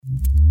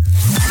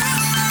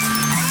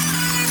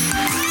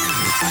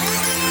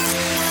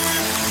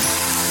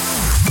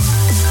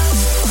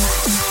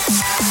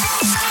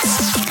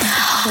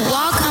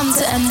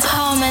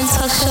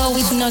Talkshow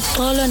with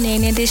Noxolo,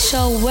 Nene, the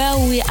show where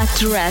we are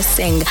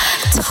addressing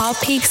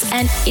topics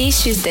and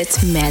issues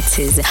that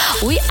matters.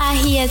 We are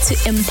here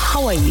to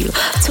empower you,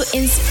 to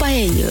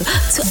inspire you,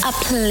 to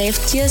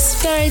uplift your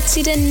spirit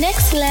to the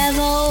next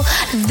level.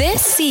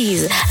 This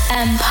is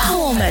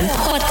Empowerment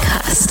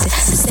Podcast.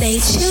 Stay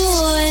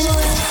tuned.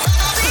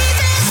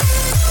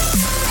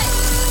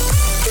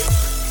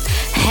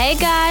 Hey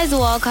guys,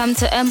 welcome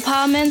to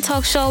Empowerment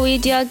Talk Show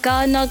with your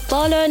girl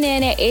Noxolo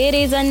Nene. It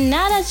is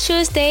another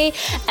Tuesday,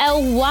 a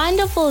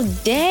wonderful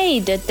day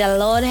that the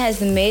Lord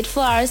has made for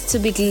us to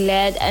be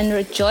glad and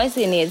rejoice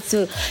in it,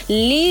 to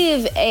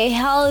live a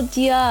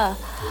healthier,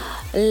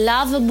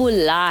 lovable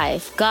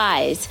life,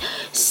 guys.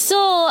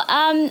 So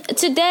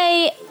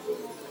today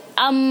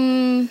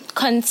I'm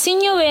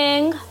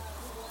continuing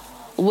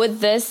with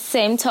this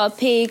same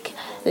topic,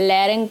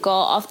 letting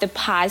go of the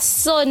past.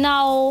 So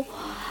now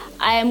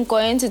I am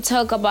going to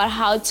talk about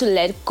how to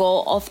let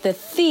go of the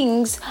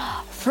things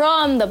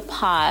from the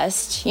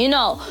past,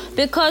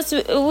 because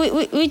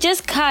we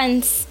just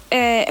can't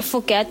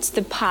forget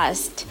the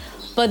past,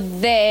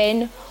 but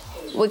then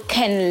we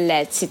can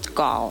let it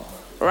go,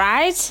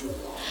 right?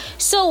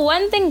 So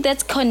one thing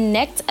that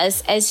connects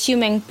us as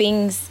human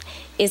beings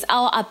is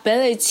our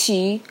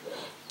ability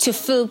to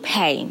feel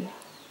pain.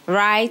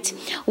 Right?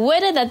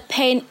 Whether that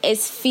pain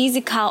is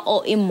physical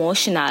or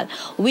emotional,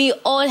 we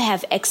all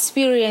have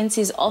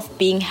experiences of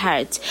being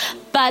hurt.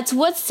 But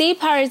what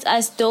separates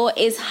us though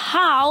is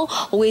how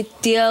we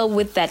deal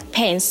with that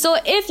pain. So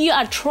if you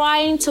are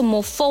trying to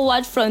move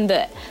forward from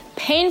the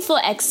painful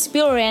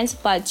experience,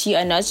 but you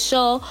are not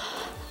sure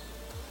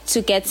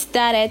to get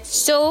started,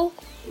 so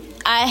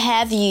I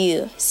have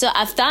you. So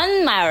I've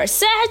done my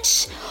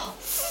research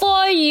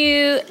for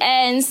you,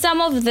 and some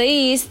of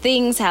these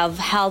things have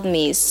helped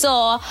me.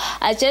 So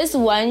I just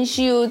want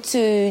you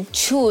to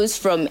choose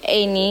from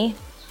any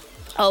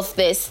of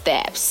these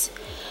steps.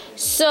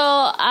 So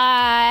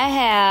I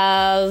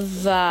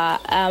have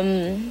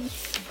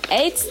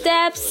 8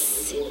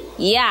 steps.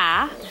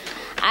 Yeah,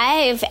 I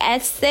have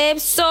 8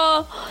 steps.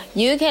 So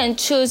you can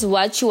choose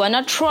what you want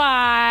to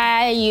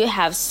try. You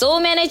have so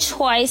many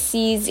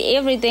choices.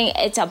 Everything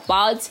is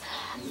about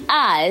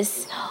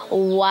us,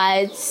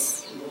 what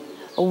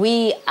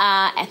we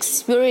are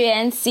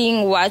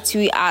experiencing, what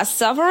we are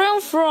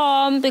suffering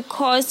from,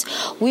 because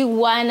we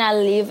want to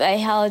live a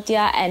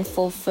healthier and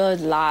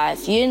fulfilled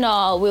life. We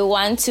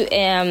want to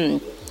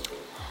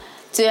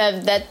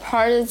have that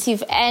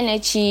positive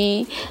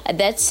energy,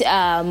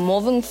 that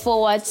moving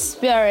forward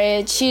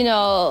spirit.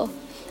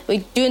 We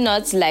do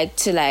not like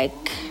to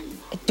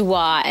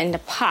dwell in the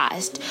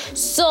past.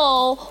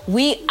 So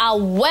we are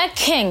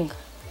working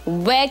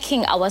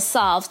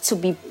ourselves to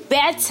be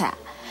better,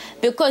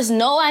 because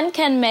no one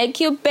can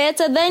make you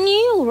better than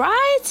you,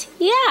 right?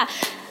 Yeah.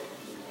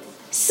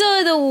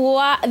 So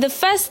the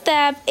first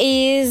step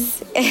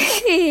is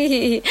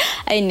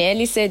I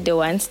nearly said the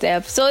one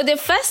step. So the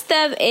first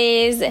step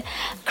is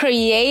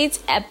create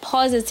a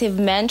positive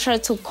mantra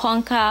to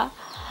conquer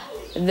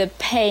the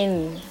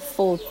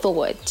painful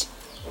thought.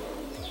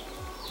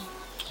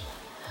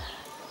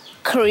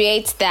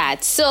 Create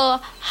that. So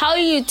how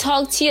you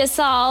talk to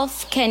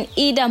yourself can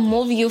either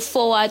move you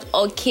forward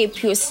or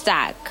keep you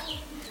stuck.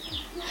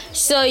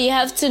 So you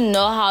have to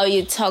know how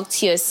you talk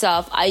to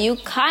yourself. Are you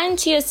kind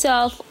to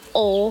yourself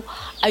or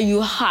are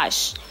you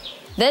harsh?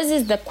 This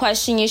is the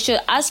question you should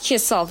ask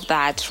yourself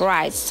that,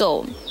 right?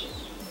 So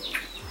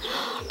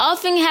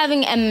often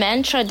having a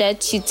mantra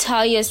that you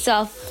tell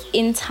yourself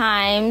in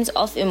times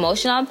of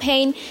emotional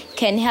pain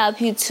can help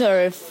you to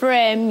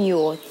reframe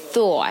your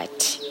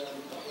thought.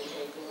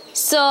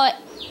 So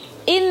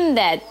in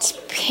that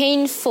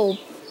painful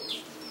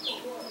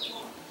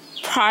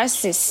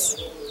process,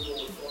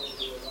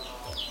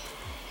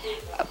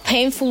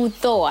 painful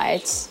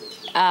thoughts,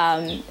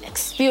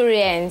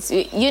 experience,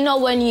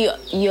 when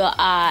you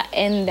are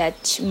in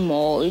that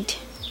mode,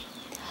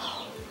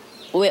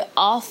 we're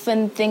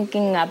often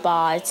thinking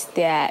about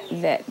the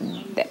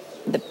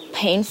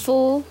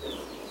painful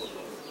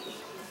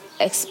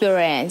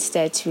experience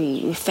that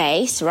we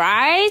face,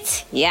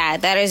 right? Yeah,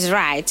 that is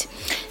right.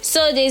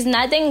 So there's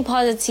nothing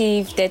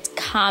positive that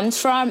comes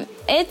from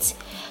it.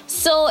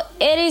 So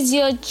it is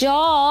your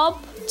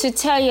job to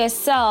tell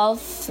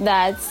yourself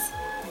that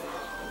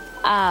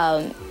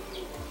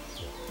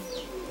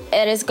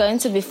it is going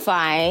to be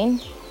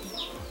fine,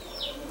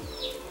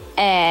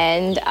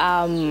 and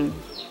I'm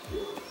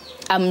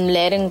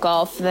letting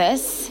go of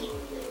this.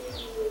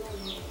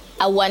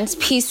 I want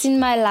peace in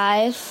my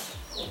life.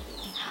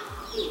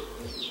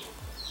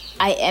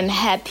 I am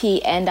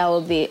happy and I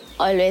will be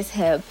always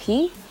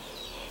happy,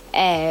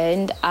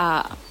 and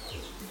I'll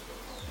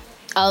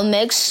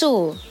make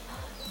sure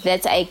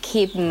that I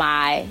keep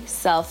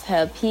myself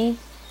happy.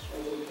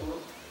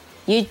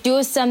 You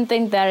do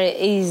something that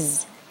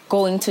is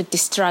going to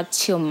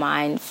distract your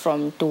mind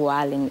from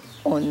dwelling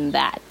on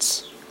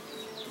that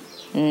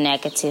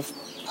negative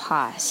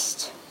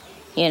past,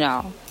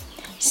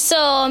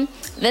 So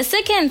the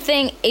second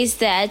thing is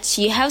that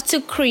you have to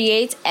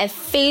create a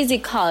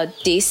physical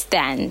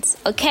distance,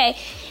 okay?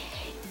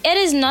 It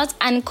is not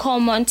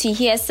uncommon to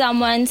hear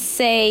someone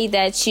say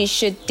that you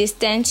should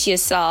distance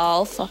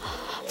yourself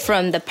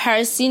from the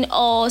person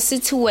or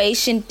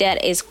situation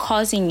that is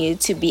causing you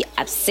to be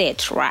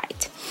upset,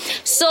 right?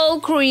 So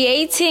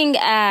creating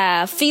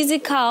a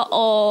physical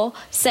or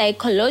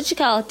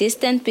psychological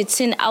distance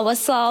between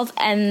ourselves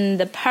and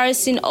the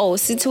person or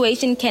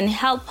situation can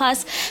help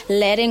us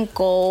letting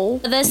go.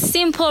 The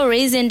simple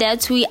reason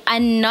that we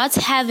are not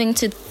having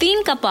to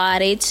think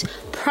about it,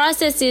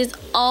 process it,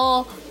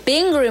 or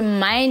being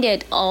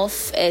reminded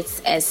of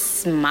it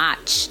as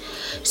much.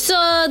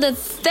 So the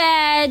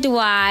third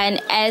one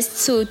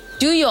is to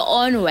do your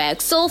own work.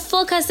 So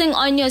focusing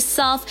on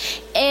yourself,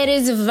 it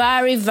is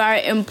very,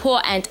 very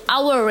important.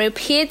 I will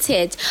repeat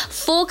it.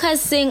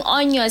 Focusing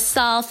on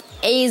yourself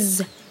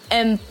is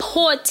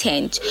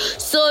important.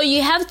 So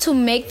you have to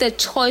make the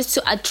choice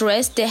to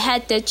address the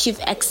hurt that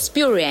you've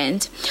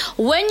experienced.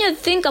 When you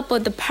think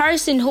about the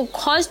person who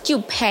caused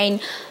you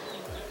pain,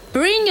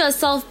 bring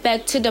yourself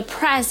back to the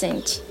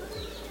present.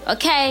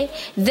 Okay,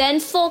 then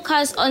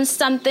focus on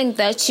something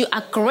that you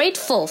are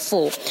grateful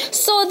for.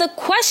 So the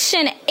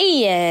question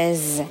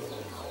is,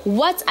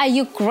 what are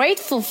you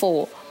grateful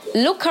for?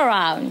 Look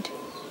around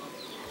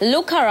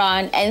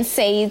and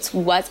say it.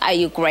 What are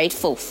you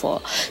grateful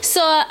for?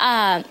 So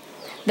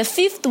the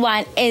fifth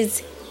one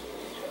is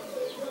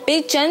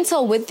be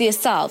gentle with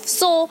yourself.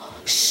 So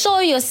show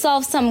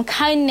yourself some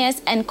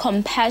kindness and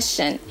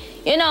compassion.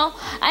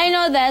 I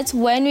know that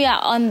when we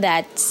are on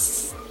that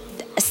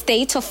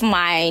state of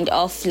mind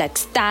of like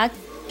stuck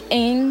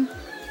in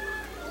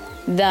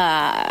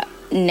the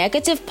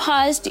negative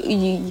past,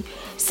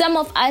 some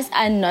of us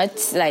are not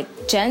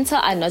like gentle,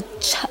 are not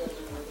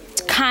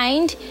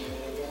kind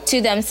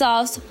to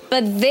themselves.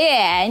 But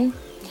then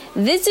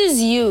this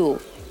is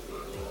you.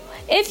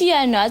 If you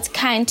are not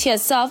kind to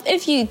yourself,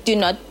 if you do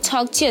not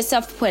talk to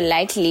yourself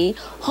politely,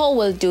 who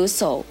will do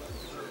so?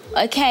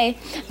 Okay,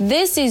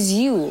 this is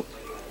you.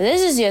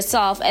 This is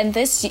yourself, and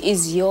this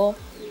is your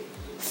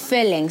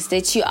feelings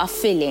that you are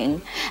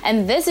feeling,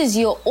 and this is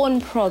your own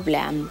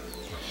problem.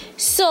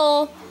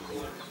 So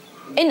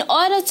in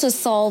order to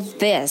solve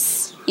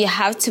this, you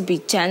have to be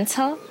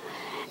gentle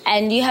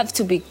and you have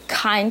to be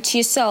kind to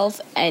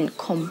yourself and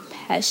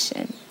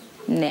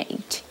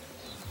compassionate.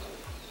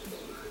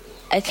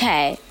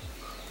 Okay,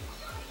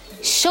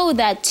 show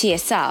that to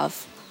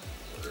yourself.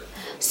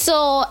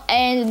 So,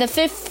 and the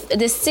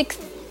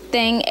sixth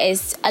thing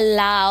is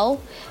allow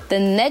the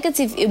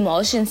negative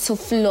emotions to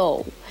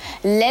flow.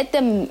 Let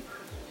them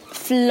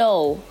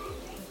flow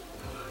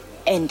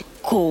and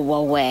go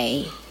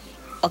away.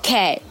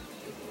 Okay.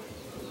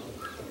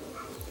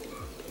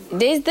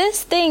 There's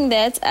this thing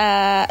that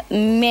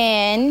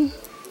men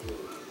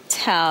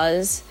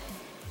tells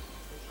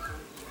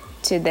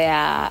to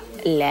their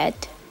lad.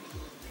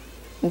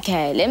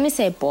 Okay, let me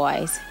say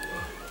boys.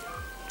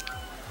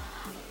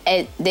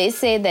 They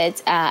say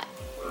that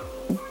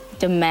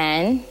the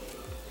man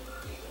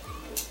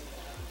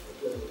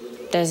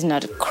does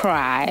not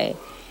cry.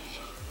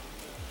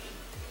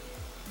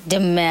 The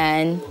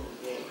man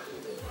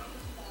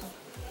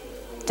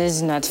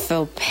does not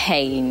feel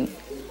pain.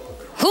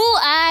 Who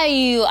are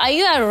you? Are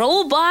you a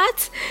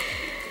robot?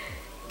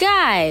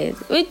 Guys,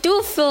 we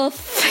do feel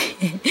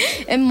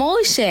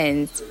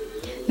emotions.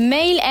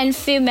 Male and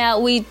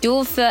female, we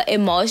do feel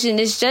emotion.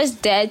 It's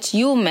just that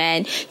you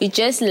men, you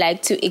just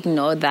like to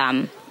ignore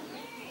them.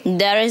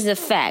 That is a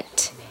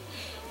fact.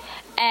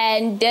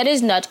 And that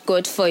is not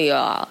good for you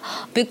all.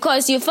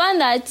 Because you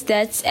find out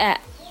that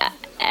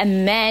a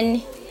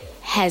man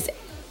has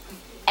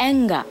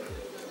anger.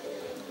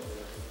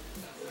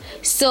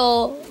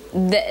 So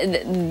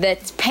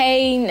that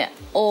pain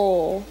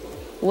or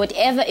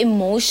whatever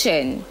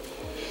emotion,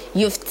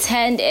 you've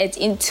turned it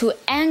into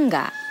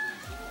anger.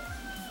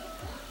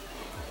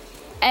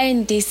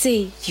 And they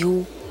say,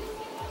 you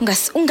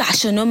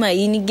ungasho noma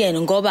yini again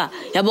ngoba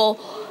yabo,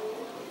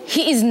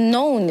 he is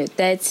known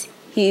that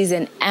he is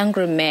an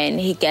angry man.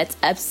 He gets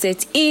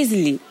upset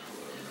easily.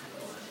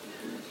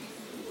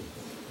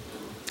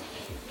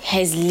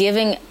 He's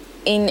living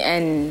in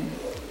an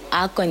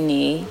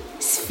agony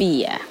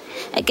sphere.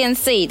 I can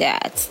say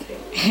that.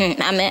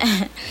 I mean,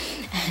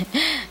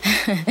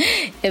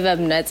 if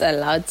I'm not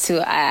allowed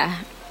to,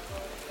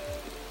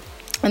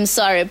 I'm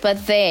sorry.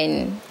 But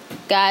then,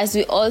 guys,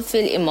 we all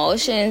feel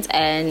emotions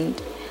and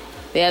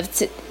we have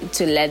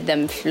to let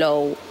them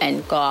flow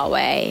and go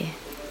away.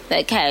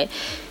 Okay.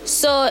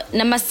 So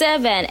number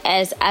 7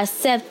 is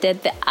accept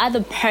that the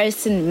other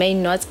person may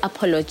not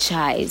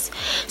apologize.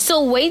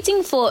 So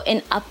waiting for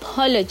an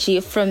apology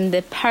from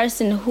the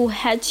person who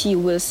hurt you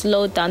will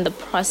slow down the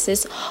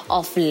process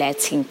of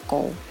letting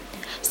go.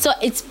 So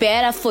it's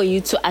better for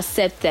you to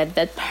accept that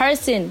that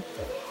person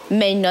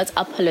may not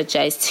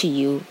apologize to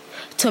you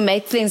to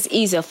make things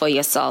easier for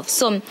yourself.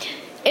 So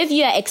if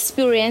you are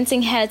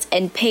experiencing hurt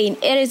and pain,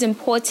 it is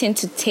important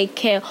to take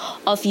care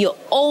of your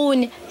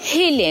own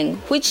healing,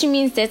 which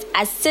means that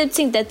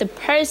accepting that the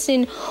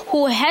person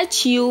who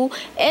hurt you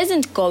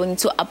isn't going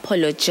to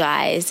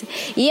apologize.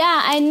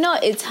 Yeah, I know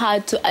it's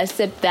hard to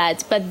accept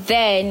that, but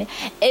then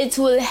it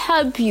will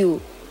help you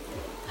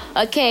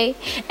Okay,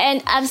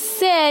 and I've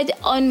said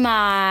on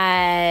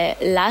my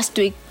last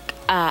week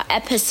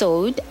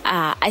episode,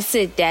 I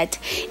said that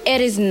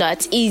it is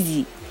not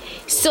easy.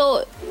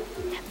 So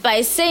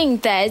by saying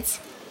that,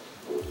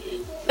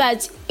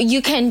 but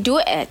you can do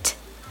it,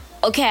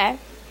 okay?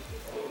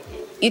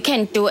 You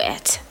can do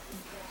it.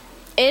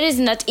 It is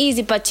not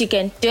easy, but you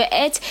can do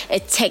it.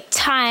 It takes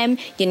time.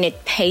 You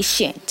need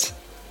patience.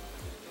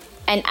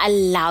 And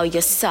allow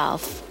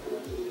yourself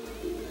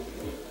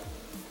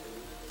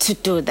to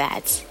do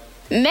that.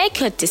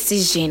 Make a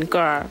decision,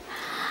 girl.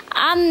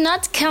 I'm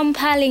not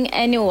compelling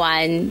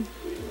anyone.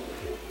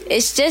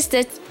 It's just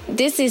that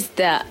this is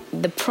the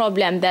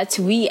problem that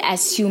we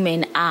as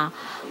humans are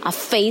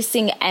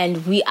facing,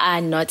 and we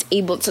are not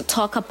able to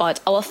talk about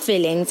our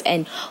feelings,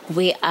 and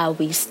where are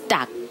we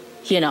stuck,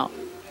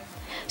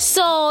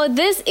 So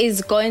this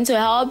is going to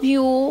help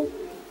you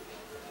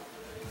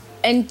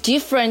in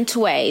different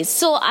ways.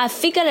 So I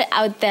figured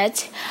out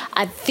that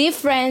a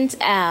different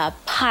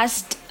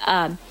past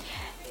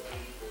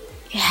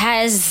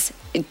has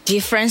a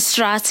different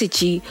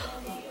strategy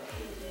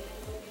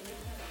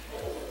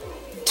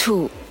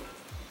to,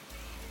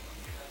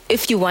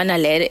 if you want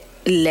to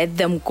let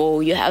them go,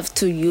 you have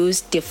to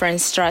use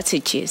different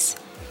strategies.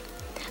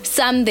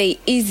 Some they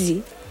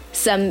easy,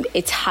 some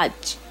it's hard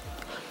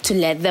to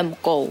let them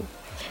go.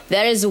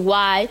 That is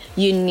why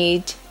you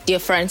need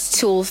different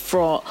tools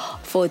for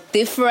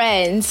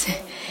different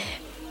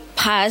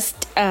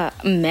past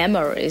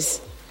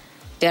memories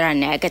that are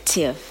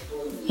negative,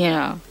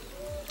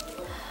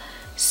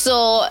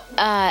 So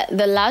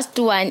the last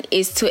one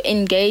is to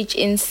engage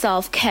in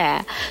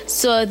self-care.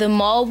 So the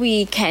more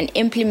we can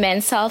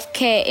implement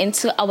self-care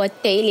into our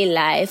daily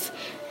life,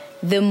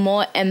 the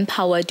more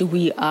empowered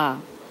we are.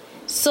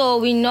 So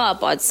we know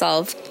about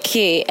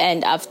self-care,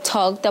 and I've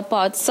talked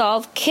about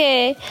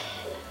self-care.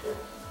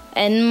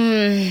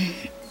 And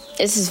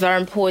this is very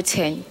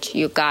important,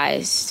 you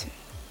guys,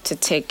 to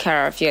take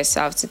care of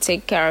yourself, to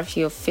take care of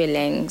your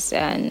feelings,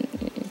 and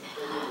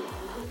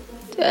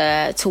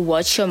to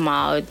watch your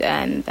mouth,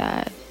 and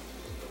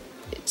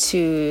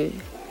to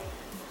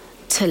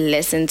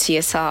listen to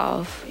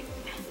yourself,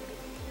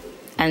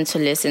 and to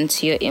listen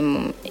to your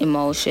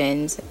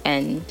emotions,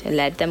 and to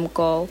let them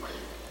go.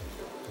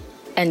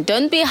 And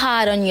don't be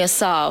hard on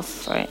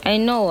yourself, right? I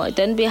know,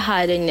 don't be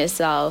hard on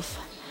yourself.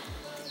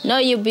 No,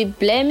 you'll be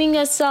blaming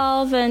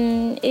yourself,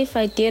 and if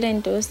I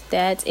didn't do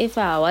that, if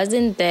I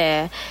wasn't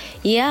there,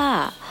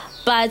 yeah.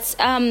 But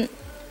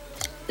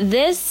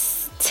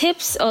these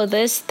tips or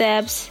these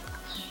steps,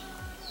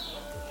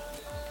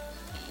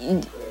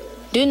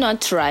 do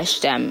not rush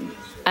them,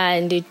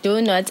 and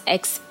do not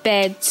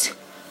expect,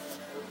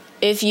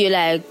 if you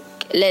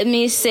let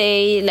me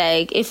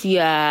say, if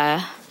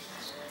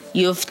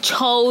you've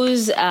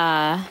chose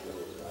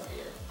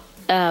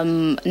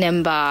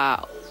number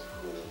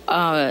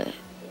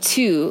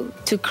 2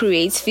 to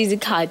create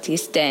physical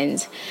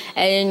distance,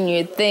 and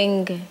you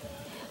think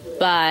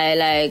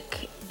by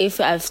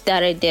if I've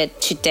started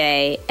it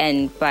today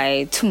and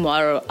by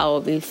tomorrow I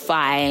will be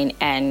fine,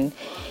 and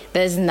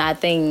there's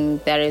nothing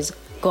that is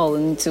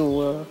going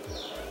to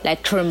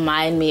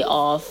remind me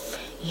of,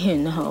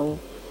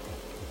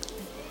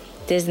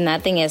 there's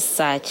nothing as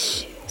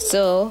such.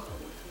 So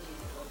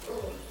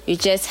you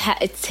just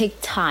it takes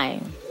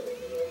time.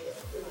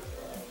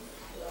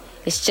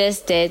 It's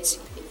just that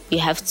you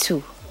have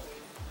to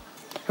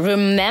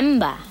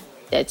remember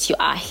that you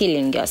are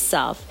healing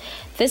yourself.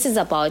 This is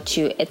about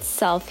you. It's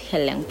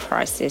self-healing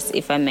process,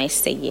 if I may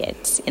say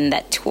it in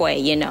that way,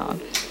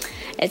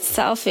 It's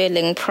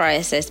self-healing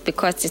process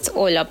because it's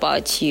all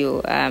about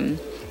you.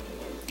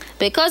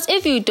 Because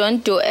if you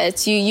don't do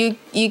it, you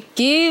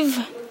give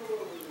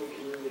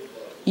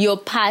your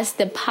past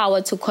the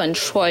power to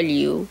control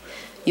you.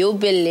 You'll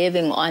be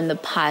living on the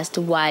past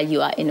while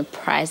you are in the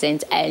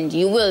present, and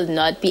you will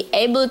not be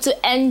able to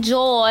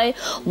enjoy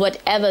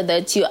whatever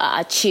that you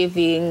are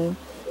achieving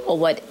or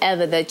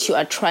whatever that you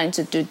are trying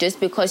to do, just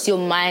because your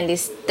mind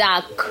is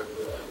stuck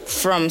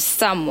from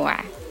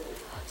somewhere.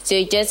 So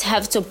you just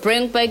have to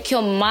bring back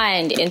your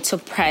mind into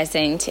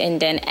present and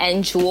then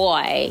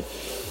enjoy.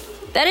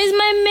 That is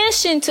my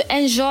mission, to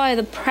enjoy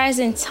the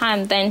present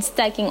time than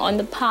stacking on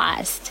the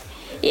past.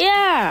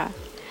 Yeah.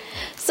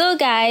 So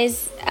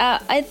guys,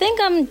 I think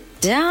I'm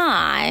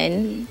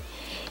done.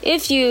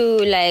 If you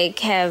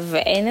have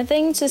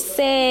anything to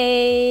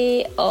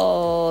say,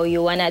 or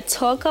you want to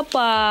talk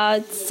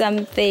about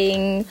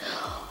something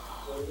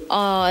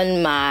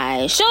on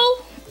my show,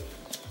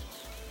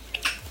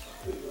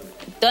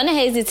 don't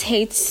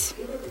hesitate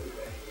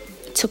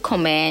to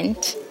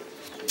comment.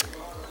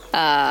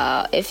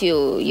 If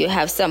you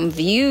have some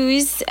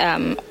views,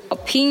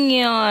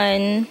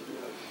 opinion,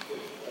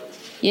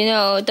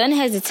 don't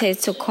hesitate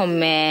to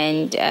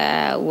comment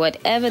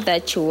whatever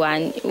that you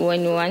want,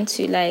 when you want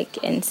to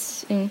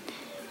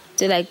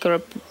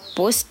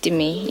boost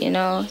me,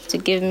 to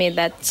give me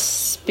that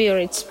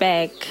spirit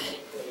back,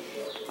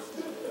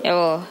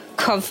 or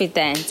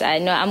confidence. I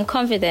know I'm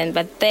confident,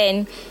 but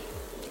then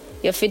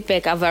your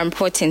feedback are very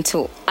important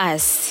to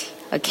us.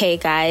 Okay,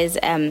 guys.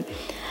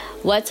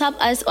 WhatsApp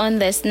us on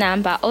this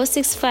number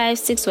 065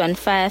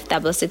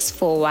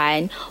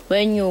 615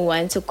 when you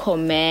want to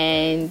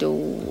comment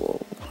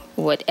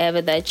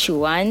whatever that you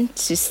want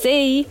to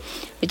say.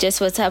 You just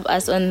WhatsApp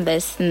us on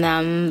this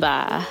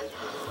number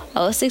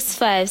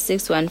 065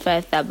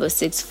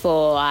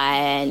 615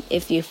 and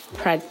if you've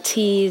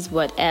practiced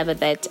whatever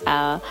that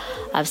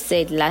I've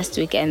said last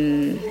week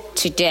and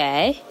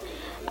today,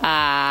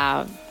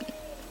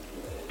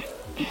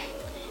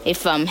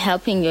 if I'm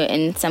helping you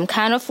in some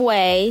kind of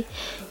way,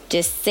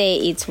 just say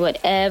it's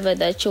whatever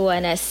that you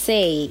want to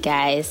say,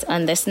 guys,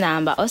 on this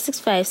number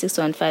 065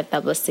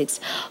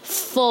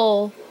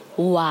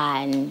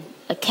 615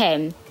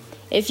 Okay,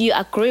 if you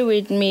agree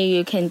with me,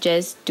 you can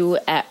just do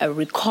a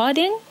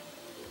recording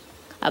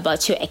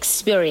about your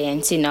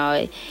experience,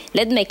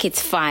 let's make it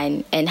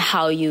fun and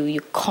how you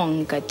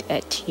conquered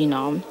it,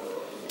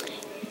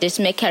 just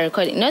make a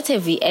recording, not a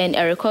VN,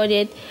 a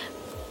recorded,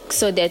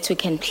 so that we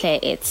can play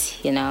it,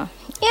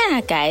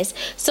 Yeah, guys.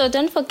 So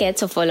don't forget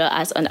to follow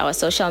us on our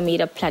social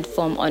media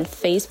platform. On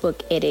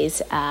Facebook, it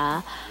is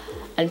on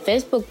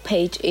Facebook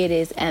page, it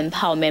is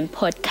Empowerment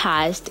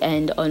Podcast,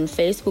 and on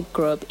Facebook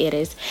group, it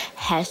is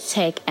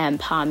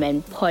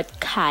 #Empowerment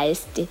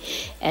Podcast.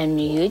 And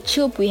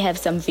YouTube, we have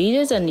some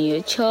videos on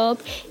YouTube.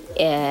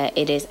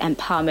 It is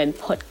Empowerment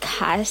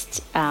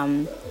Podcast.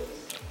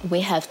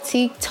 We have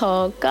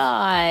TikTok,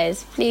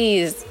 guys.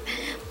 Please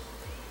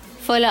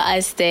follow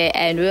us there,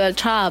 and we will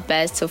try our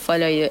best to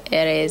follow you.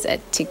 It is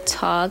at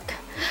TikTok.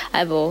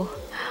 Oh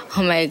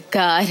my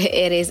God,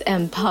 it is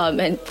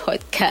Empowerment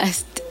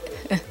Podcast.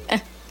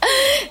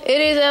 It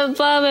is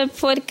Empowerment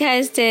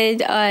Podcast,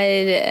 and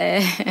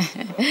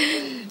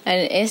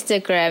on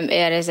Instagram,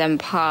 it is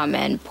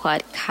Empowerment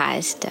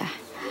Podcast.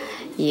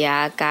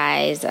 Yeah,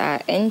 guys,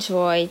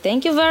 enjoy.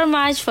 Thank you very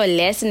much for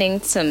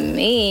listening to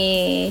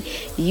me.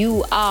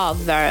 You are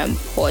very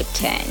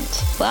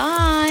important.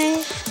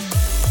 Bye.